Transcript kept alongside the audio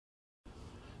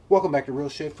Welcome back to Real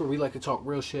Shit, where we like to talk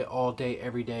real shit all day,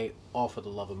 every day, all for the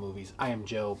love of movies. I am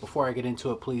Joe. Before I get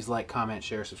into it, please like, comment,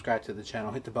 share, subscribe to the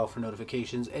channel, hit the bell for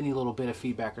notifications. Any little bit of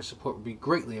feedback or support would be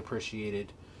greatly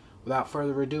appreciated. Without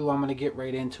further ado, I'm going to get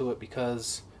right into it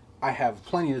because I have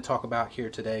plenty to talk about here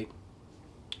today.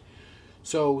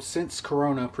 So, since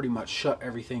Corona pretty much shut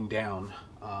everything down,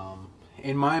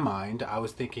 in my mind, I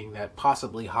was thinking that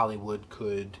possibly Hollywood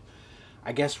could,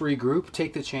 I guess, regroup,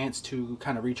 take the chance to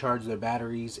kind of recharge their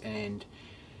batteries, and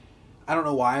I don't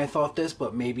know why I thought this,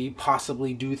 but maybe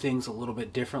possibly do things a little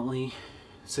bit differently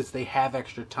since they have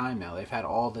extra time now. They've had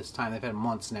all this time, they've had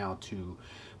months now to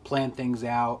plan things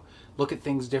out, look at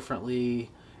things differently,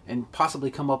 and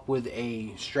possibly come up with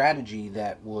a strategy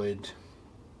that would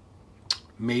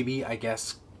maybe, I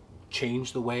guess,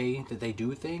 change the way that they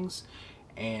do things.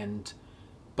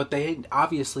 But they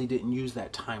obviously didn't use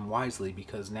that time wisely,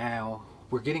 because now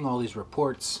we're getting all these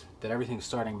reports that everything's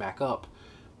starting back up,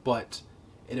 but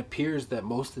it appears that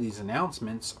most of these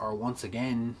announcements are once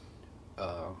again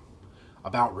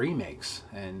about remakes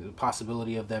and the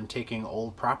possibility of them taking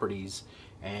old properties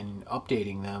and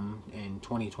updating them in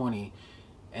 2020.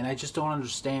 And I just don't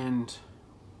understand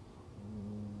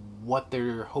what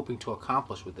they're hoping to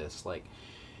accomplish with this. Like,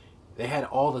 they had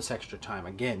all this extra time,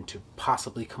 again, to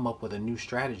possibly come up with a new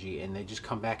strategy, and they just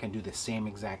come back and do the same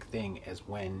exact thing as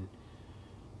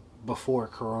before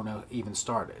Corona even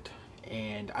started.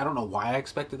 And I don't know why I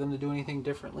expected them to do anything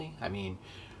differently. I mean,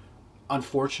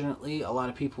 unfortunately, a lot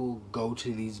of people go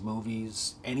to these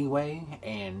movies anyway,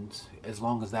 and as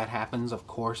long as that happens, of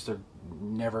course, they're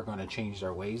never going to change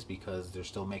their ways because they're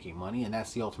still making money, and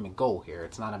that's the ultimate goal here.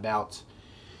 It's not about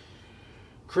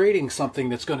creating something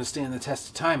that's going to stand the test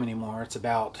of time anymore. It's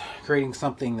about creating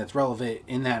something that's relevant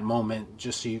in that moment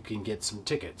just so you can get some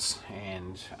tickets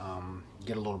and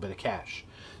get a little bit of cash.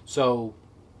 So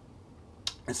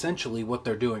essentially what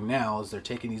they're doing now is they're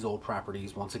taking these old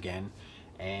properties once again,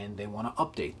 and they want to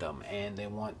update them, and they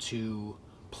want to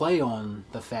play on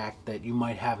the fact that you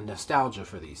might have nostalgia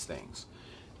for these things.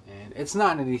 And it's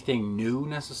not anything new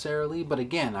necessarily, but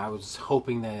again, I was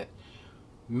hoping that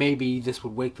maybe this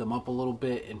would wake them up a little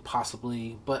bit, and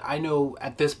possibly, but I know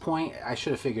at this point, I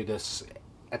should have figured this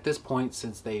at this point,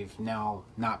 since they've now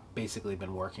not basically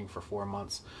been working for 4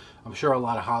 months. I'm sure a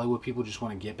lot of Hollywood people just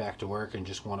want to get back to work and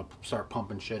just want to start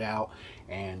pumping shit out,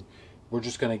 and we're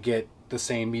just going to get the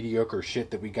same mediocre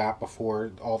shit that we got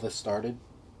before all this started.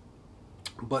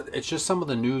 But it's just some of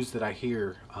the news that I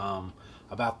hear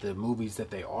about the movies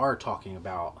that they are talking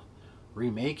about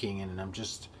remaking, and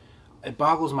it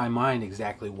boggles my mind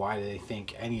exactly why they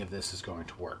think any of this is going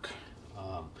to work.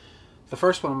 The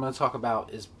first one I'm going to talk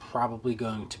about is probably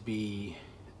going to be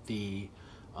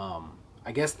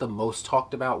I guess the most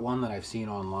talked about one that I've seen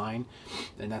online,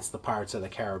 and that's the Pirates of the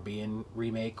Caribbean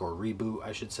remake, or reboot,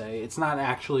 I should say. It's not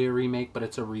actually a remake, but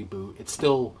it's a reboot. It's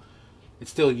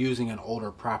still using an older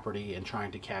property and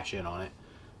trying to cash in on it.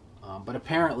 But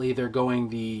apparently they're going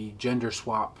the gender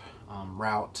swap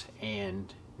route,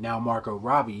 and now Margot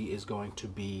Robbie is going to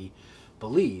be the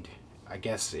lead, I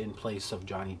guess in place of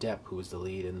Johnny Depp, who was the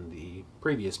lead in the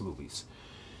previous movies.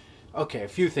 Okay, a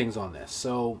few things on this.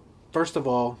 So, first of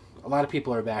all, a lot of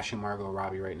people are bashing Margot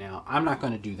Robbie right now. I'm not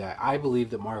going to do that. I believe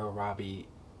that Margot Robbie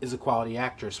is a quality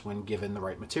actress when given the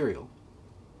right material.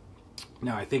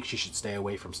 Now, I think she should stay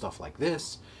away from stuff like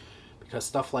this, because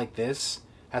stuff like this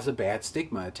has a bad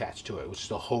stigma attached to it, which is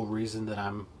the whole reason that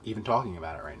I'm even talking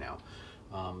about it right now.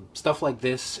 Stuff like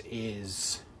this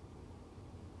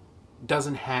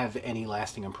doesn't have any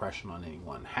lasting impression on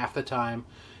anyone. Half the time,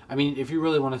 I mean, if you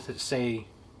really wanted to say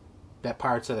that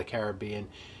Pirates of the Caribbean,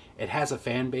 it has a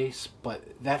fan base, but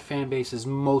that fan base is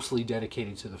mostly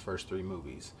dedicated to the first 3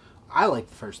 movies. I like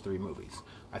the first 3 movies.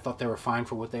 I thought they were fine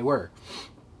for what they were.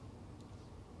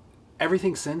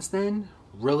 Everything since then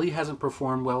really hasn't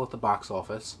performed well at the box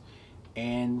office,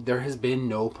 and there has been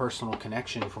no personal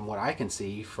connection from what I can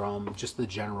see from just the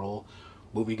general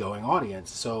movie-going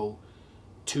audience. So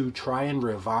to try and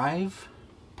revive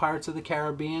Pirates of the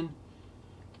Caribbean,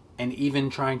 and even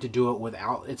trying to do it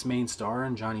without its main star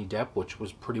and Johnny Depp, which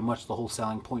was pretty much the whole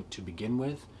selling point to begin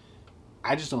with,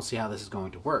 I just don't see how this is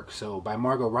going to work. So by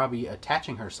Margot Robbie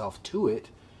attaching herself to it,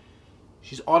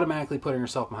 she's automatically putting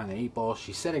herself behind the 8 ball.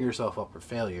 She's setting herself up for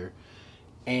failure,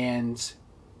 and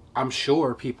I'm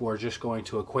sure people are just going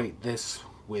to equate this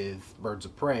with Birds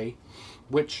of Prey,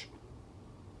 which,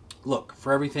 look,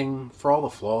 for all the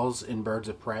flaws in Birds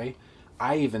of Prey,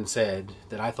 I even said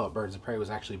that I thought Birds of Prey was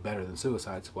actually better than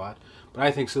Suicide Squad, but I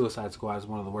think Suicide Squad is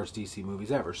one of the worst DC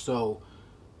movies ever. So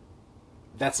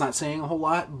that's not saying a whole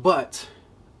lot, but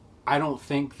I don't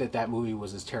think that that movie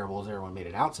was as terrible as everyone made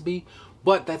it out to be.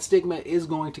 But that stigma is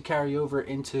going to carry over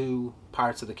into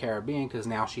Pirates of the Caribbean because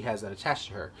now she has that attached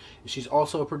to her. And she's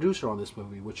also a producer on this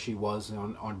movie, which she was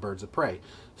on Birds of Prey.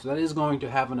 So that is going to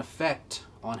have an effect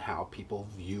on how people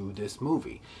view this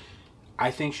movie. I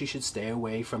think she should stay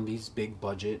away from these big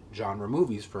budget genre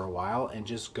movies for a while and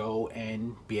just go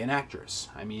and be an actress.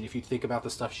 I mean, if you think about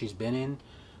the stuff she's been in,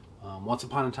 Once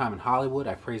Upon a Time in Hollywood,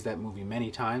 I've praised that movie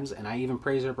many times, and I even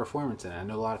praise her performance in it. I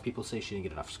know a lot of people say she didn't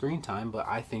get enough screen time, but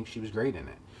I think she was great in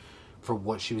it for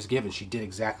what she was given. She did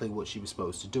exactly what she was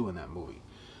supposed to do in that movie.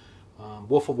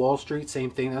 Wolf of Wall Street, same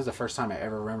thing. That was the first time I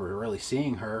ever remember really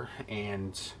seeing her,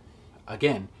 and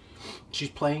again, she's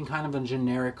playing kind of a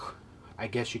generic, I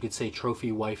guess you could say,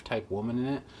 trophy wife type woman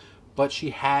in it, but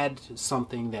she had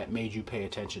something that made you pay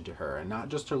attention to her, and not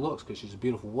just her looks, because she's a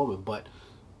beautiful woman, but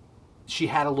she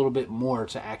had a little bit more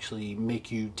to actually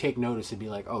make you take notice and be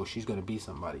like, oh, she's going to be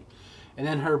somebody. And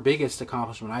then her biggest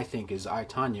accomplishment, I think, is I,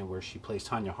 Tonya, where she plays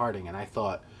Tonya Harding, and I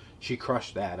thought she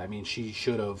crushed that. I mean, she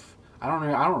should have, I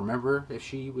don't remember if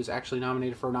she was actually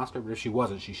nominated for an Oscar, but if she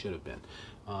wasn't, she should have been.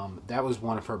 That was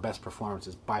one of her best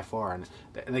performances by far.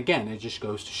 And again, it just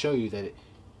goes to show you that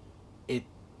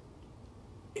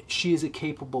she is a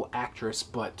capable actress,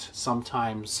 but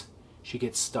sometimes she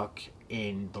gets stuck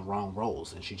in the wrong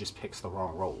roles, and she just picks the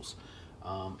wrong roles.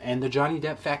 And the Johnny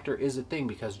Depp factor is a thing,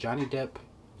 because Johnny Depp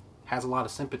has a lot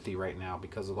of sympathy right now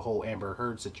because of the whole Amber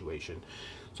Heard situation.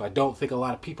 So I don't think a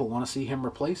lot of people want to see him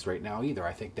replaced right now either.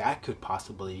 I think that could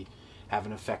possibly have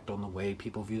an effect on the way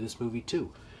people view this movie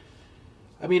too.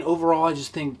 I mean, overall, I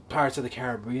just think Pirates of the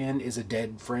Caribbean is a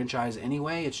dead franchise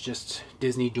anyway. It's just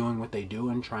Disney doing what they do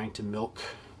and trying to milk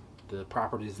the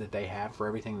properties that they have for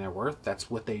everything they're worth. That's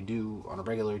what they do on a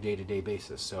regular day-to-day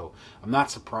basis. So I'm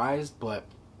not surprised, but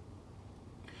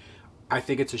I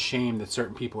think it's a shame that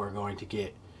certain people are going to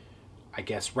get, I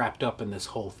guess, wrapped up in this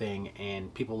whole thing,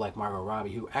 and people like Margot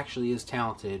Robbie, who actually is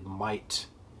talented, might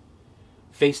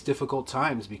face difficult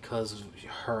times because of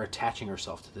her attaching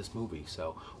herself to this movie.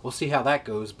 So we'll see how that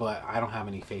goes, but I don't have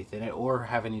any faith in it or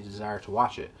have any desire to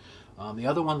watch it. The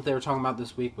other one that they were talking about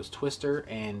this week was Twister,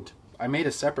 and I made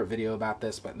a separate video about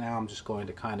this, but now I'm just going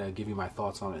to kind of give you my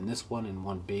thoughts on it in this one, and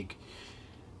one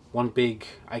big,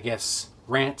 I guess,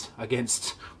 rant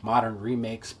against modern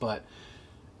remakes. But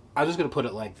I'm just going to put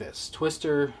it like this.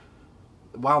 Twister,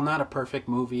 while not a perfect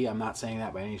movie, I'm not saying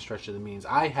that by any stretch of the means,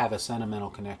 I have a sentimental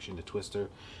connection to Twister.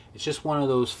 It's just one of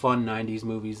those fun 90s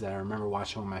movies that I remember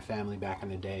watching with my family back in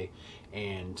the day,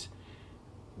 and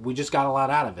we just got a lot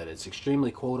out of it. It's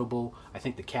extremely quotable. I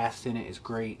think the cast in it is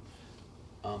great.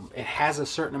 It has a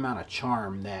certain amount of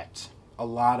charm that a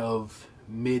lot of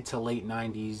mid to late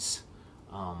 90s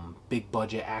big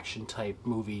budget action type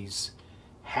movies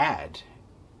had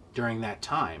during that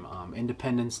time.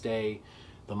 Independence Day,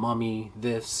 The Mummy,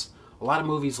 a lot of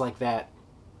movies like that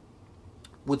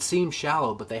would seem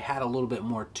shallow, but they had a little bit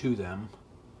more to them,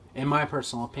 in my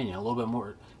personal opinion. A little bit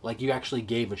more, like you actually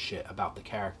gave a shit about the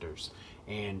characters.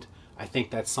 And I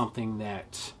think that's something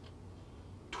that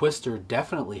Twister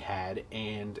definitely had,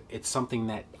 and it's something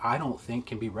that I don't think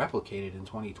can be replicated in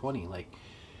 2020. Like,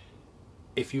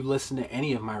 if you listen to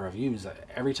any of my reviews,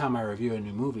 every time I review a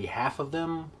new movie, half of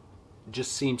them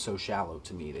just seem so shallow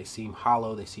to me. They seem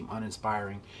hollow, they seem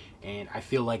uninspiring, and I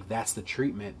feel like that's the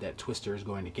treatment that Twister is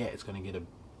going to get. It's going to get a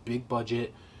big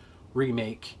budget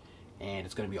remake, and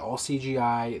it's going to be all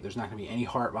CGI. There's not going to be any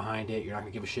heart behind it. You're not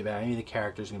going to give a shit about any of the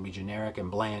characters. It's going to be generic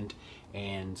and bland,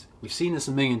 and we've seen this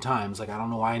a million times. Like, I don't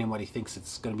know why anybody thinks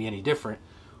it's going to be any different.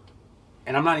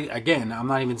 And I'm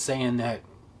not even saying that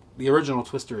the original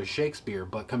Twister is Shakespeare,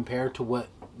 but compared to what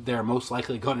they're most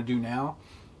likely going to do now,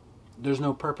 there's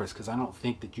no purpose, because I don't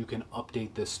think that you can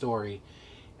update this story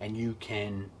and you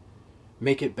can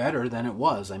make it better than it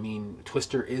was. I mean,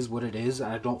 Twister is what it is,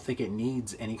 and I don't think it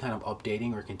needs any kind of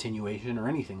updating or continuation or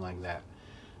anything like that.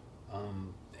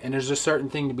 And there's a certain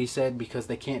thing to be said because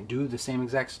they can't do the same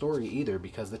exact story either,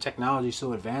 because the technology is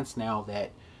so advanced now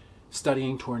that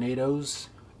studying tornadoes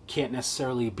can't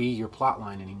necessarily be your plot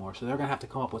line anymore. So they're going to have to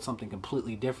come up with something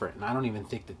completely different, and I don't even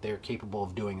think that they're capable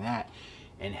of doing that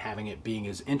and having it being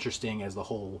as interesting as the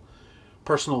whole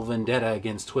personal vendetta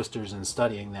against Twisters and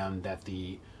studying them that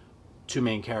the two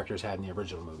main characters had in the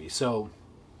original movie. So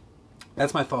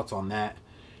that's my thoughts on that.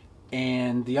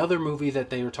 And the other movie that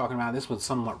they were talking about, this was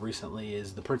somewhat recently,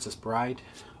 is The Princess Bride.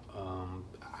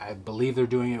 I believe they're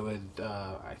doing it with,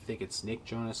 I think it's Nick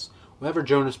Jonas. Whoever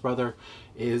Jonas brother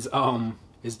is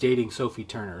dating Sophie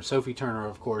Turner. Sophie Turner,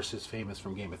 of course, is famous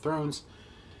from Game of Thrones.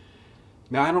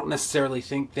 Now, I don't necessarily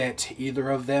think that either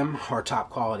of them are top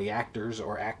quality actors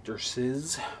or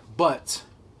actresses, but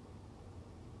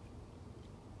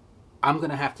I'm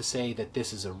going to have to say that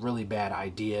this is a really bad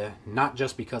idea, not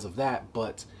just because of that,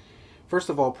 but first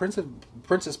of all,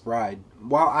 Princess Bride,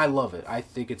 while I love it, I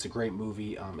think it's a great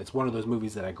movie. It's one of those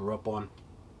movies that I grew up on.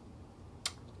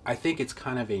 I think it's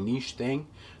kind of a niche thing.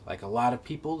 Like, a lot of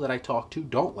people that I talk to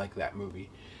don't like that movie.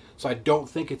 So I don't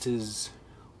think it's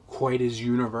quite as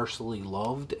universally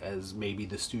loved as maybe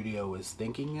the studio is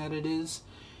thinking that it is.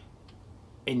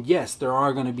 And yes, there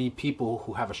are going to be people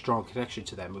who have a strong connection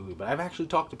to that movie, but I've actually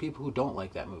talked to people who don't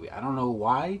like that movie. I don't know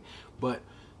why, but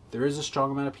there is a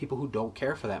strong amount of people who don't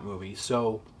care for that movie.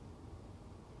 So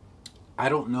I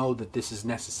don't know that this is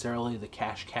necessarily the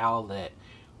cash cow that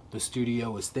the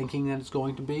studio is thinking that it's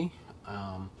going to be.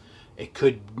 It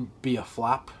could be a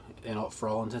flop, for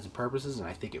all intents and purposes, and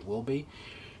I think it will be.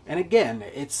 And again,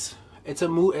 it's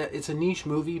a niche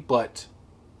movie, but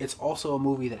it's also a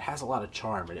movie that has a lot of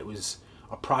charm, and it was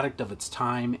a product of its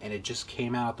time, and it just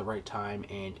came out at the right time.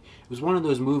 And it was one of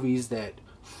those movies that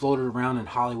floated around in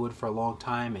Hollywood for a long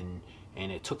time,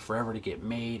 and it took forever to get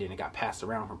made, and it got passed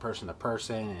around from person to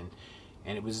person,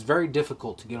 and it was very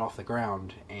difficult to get off the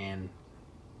ground. And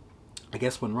I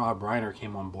guess when Rob Reiner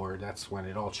came on board, that's when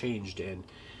it all changed, and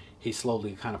he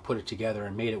slowly kind of put it together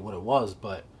and made it what it was.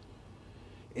 But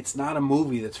it's not a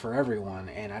movie that's for everyone,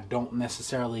 and I don't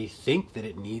necessarily think that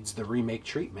it needs the remake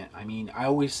treatment. I mean, I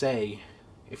always say,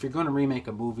 if you're going to remake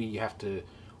a movie, you have to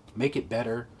make it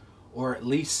better, or at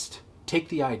least take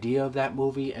the idea of that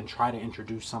movie and try to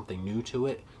introduce something new to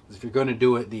it. Because if you're going to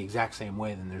do it the exact same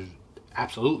way, then there's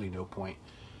absolutely no point.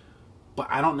 But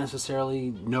I don't necessarily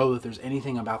know that there's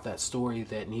anything about that story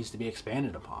that needs to be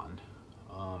expanded upon.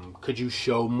 Could you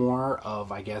show more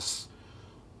of, I guess,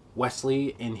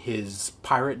 Wesley in his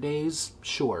pirate days?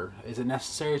 Sure. Is it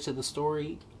necessary to the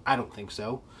story? I don't think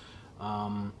so.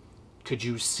 Could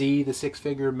you see the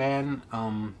six-figure man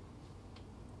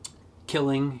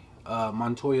killing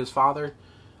Montoya's father?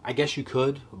 I guess you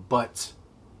could, but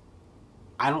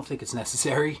I don't think it's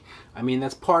necessary. I mean,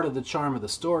 that's part of the charm of the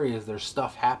story, is there's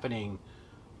stuff happening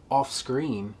off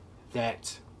screen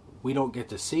that we don't get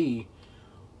to see,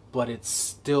 but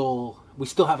we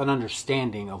still have an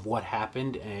understanding of what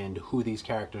happened and who these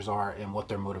characters are and what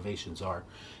their motivations are.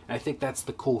 And I think that's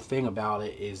the cool thing about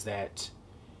it, is that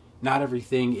not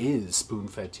everything is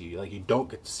spoon-fed to you. Like, you don't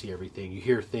get to see everything. You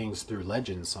hear things through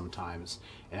legends sometimes,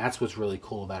 and that's what's really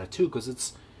cool about it too, because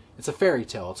it's a fairy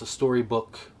tale. It's a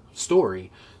storybook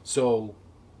story, so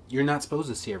you're not supposed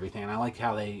to see everything. And I like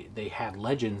how they had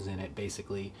legends in it,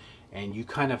 basically, and you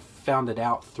kind of found it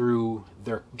out through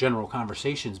their general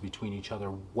conversations between each other,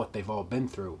 what they've all been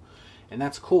through. And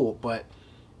that's cool, but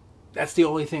that's the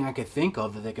only thing I could think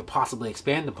of that they could possibly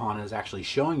expand upon, is actually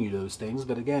showing you those things.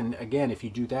 But again, if you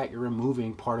do that, you're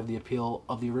removing part of the appeal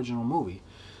of the original movie.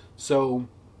 So,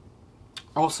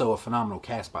 also a phenomenal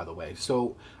cast, by the way.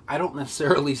 So I don't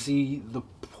necessarily see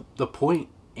the point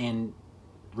in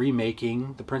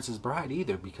remaking The Princess Bride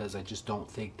either, because I just don't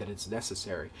think that it's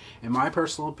necessary. In my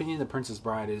personal opinion, The Princess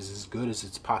Bride is as good as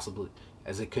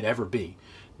it could ever be.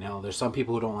 Now, there's some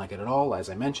people who don't like it at all, as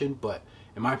I mentioned, but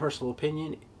in my personal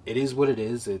opinion, it is what it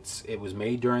is. It was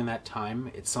made during that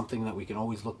time. It's something that we can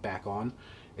always look back on.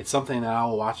 It's something that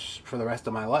I'll watch for the rest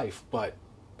of my life, but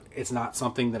it's not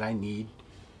something that I need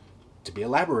to be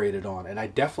elaborated on. And I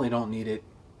definitely don't need it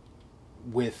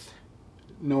with,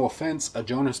 no offense, a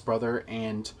Jonas brother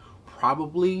and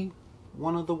probably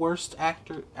one of the worst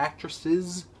actors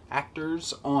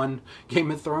on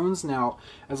Game of Thrones. Now,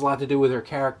 it has a lot to do with her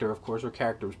character. Of course, her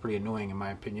character was pretty annoying in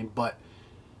my opinion, but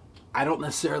I don't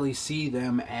necessarily see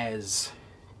them as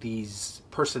these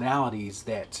personalities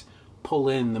that pull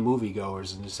in the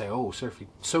moviegoers and just say, oh,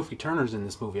 Sophie Turner's in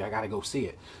this movie, I gotta go see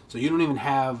it. So you don't even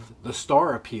have the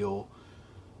star appeal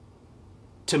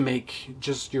to make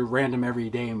just your random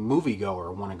everyday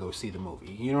moviegoer want to go see the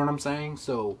movie. You know what I'm saying?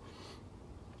 So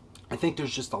I think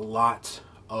there's just a lot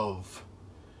of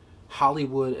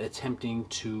Hollywood attempting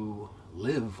to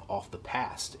live off the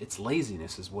past. It's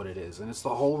laziness is what it is, and it's the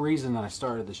whole reason that I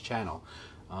started this channel.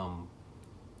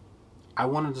 I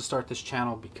wanted to start this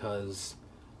channel because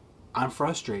I'm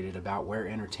frustrated about where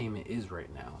entertainment is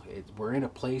right now. We're in a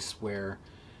place where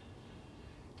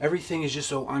everything is just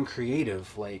so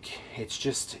uncreative. Like, it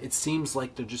seems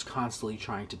like they're just constantly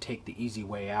trying to take the easy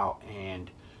way out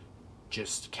and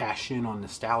just cash in on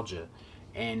nostalgia.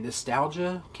 And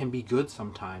nostalgia can be good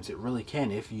sometimes. It really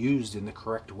can, if used in the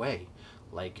correct way.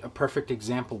 Like, a perfect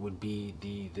example would be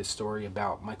the story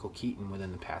about Michael Keaton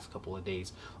within the past couple of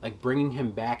days. Like, bringing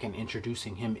him back and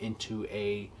introducing him into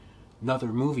another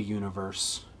movie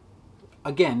universe.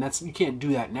 Again, you can't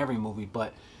do that in every movie,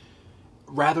 but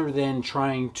rather than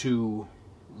trying to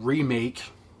remake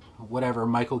whatever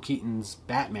Michael Keaton's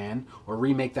Batman or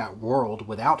remake that world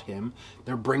without him.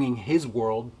 They're bringing his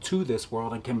world to this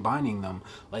world and combining them.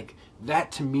 Like,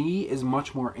 that to me is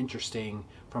much more interesting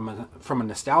from a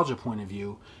nostalgia point of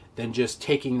view than just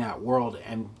taking that world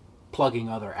and plugging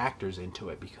other actors into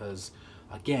it. Because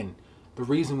again, the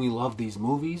reason we love these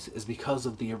movies is because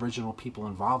of the original people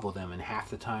involved with them, and half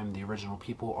the time the original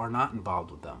people are not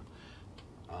involved with them.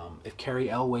 If Carrie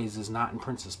Elways is not in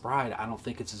Princess Bride, I don't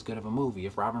think it's as good of a movie.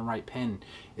 If Robin Wright Penn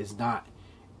is not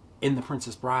in The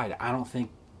Princess Bride, I don't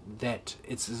think that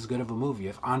it's as good of a movie.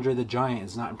 If Andre the Giant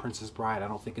is not in Princess Bride, I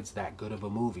don't think it's that good of a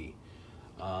movie.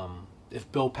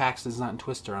 If Bill Paxton's not in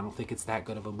Twister, I don't think it's that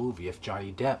good of a movie. If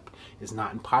Johnny Depp is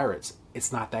not in Pirates,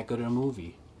 it's not that good of a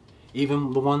movie.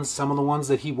 Even some of the ones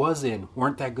that he was in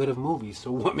weren't that good of movies. So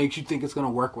what makes you think it's going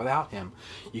to work without him?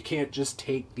 You can't just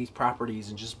take these properties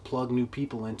and just plug new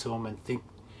people into them and think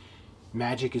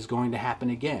magic is going to happen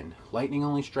again. Lightning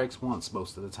only strikes once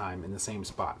most of the time in the same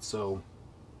spot. So,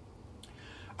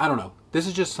 I don't know. This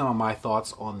is just some of my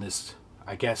thoughts on this,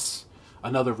 I guess,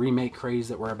 another remake craze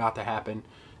that's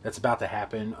about to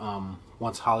happen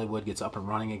once Hollywood gets up and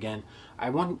running again. I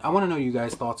want to know you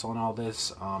guys' thoughts on all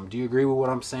this. Do you agree with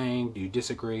what I'm saying? Do you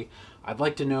disagree? I'd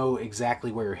like to know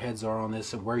exactly where your heads are on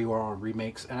this and where you are on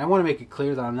remakes. And I want to make it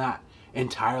clear that I'm not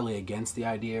entirely against the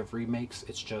idea of remakes.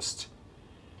 It's just,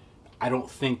 I don't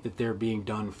think that they're being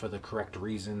done for the correct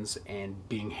reasons and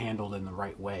being handled in the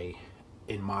right way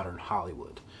in modern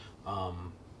Hollywood.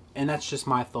 And that's just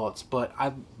my thoughts, but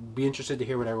I'd be interested to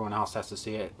hear what everyone else has to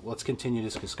say. Let's continue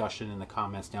this discussion in the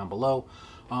comments down below.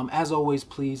 As always,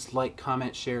 please like,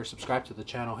 comment, share, subscribe to the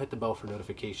channel, hit the bell for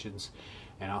notifications,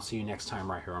 and I'll see you next time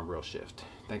right here on Real Shift.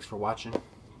 Thanks for watching.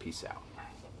 Peace out.